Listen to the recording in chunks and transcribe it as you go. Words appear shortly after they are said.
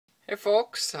Hey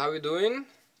folks, how you doing?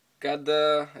 Got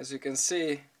the, as you can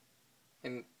see,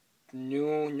 a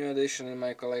new addition in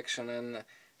my collection, and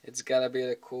it's gotta be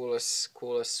the coolest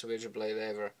switchblade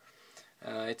ever.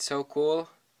 It's so cool.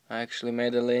 I actually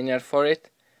made a lanyard for it.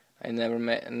 I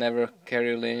never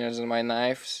carry lanyards on my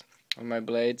knives, on my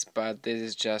blades, but this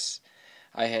is just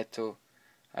I had to,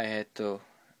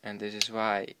 and this is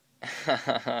why.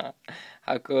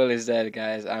 How cool is that,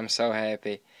 guys? I'm so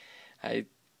happy. I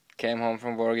came home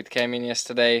from work. It came in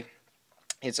yesterday.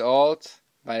 It's old,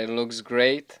 but it looks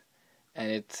great,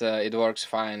 and it works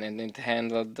fine. And it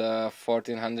handled the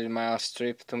 1400-mile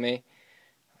trip to me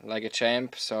like a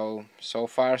champ. So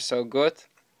far so good.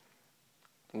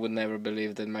 Would never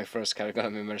believe that my first car gonna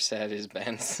be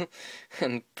Mercedes-Benz,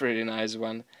 and pretty nice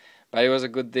one. But it was a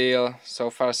good deal.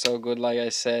 So far so good, like I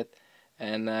said,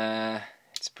 and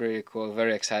it's pretty cool.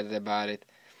 Very excited about it.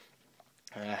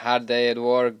 Hard day at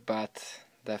work, but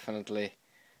definitely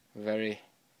very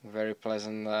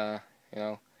pleasant, not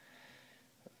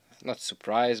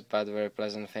surprise, but very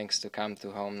pleasant things to come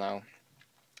to home now.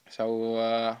 So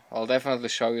I'll definitely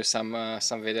show you some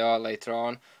video later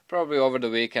on. Probably over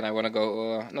the weekend. I want to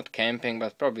go not camping,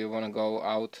 but probably want to go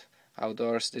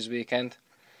outdoors this weekend.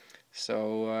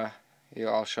 So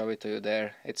I'll show it to you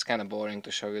there. It's kind of boring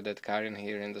to show you that car in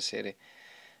here in the city.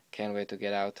 Can't wait to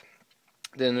get out.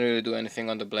 Didn't really do anything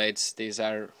on the blades. These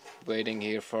are waiting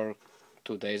here for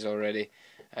 2 days already.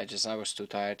 I was too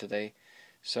tired today.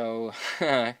 So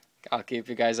I'll keep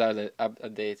you guys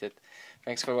updated.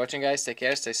 Thanks for watching, guys. Take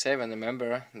care, stay safe, and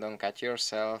remember, don't cut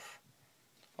yourself.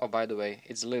 Oh, by the way,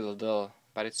 it's a little dull,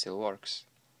 but it still works.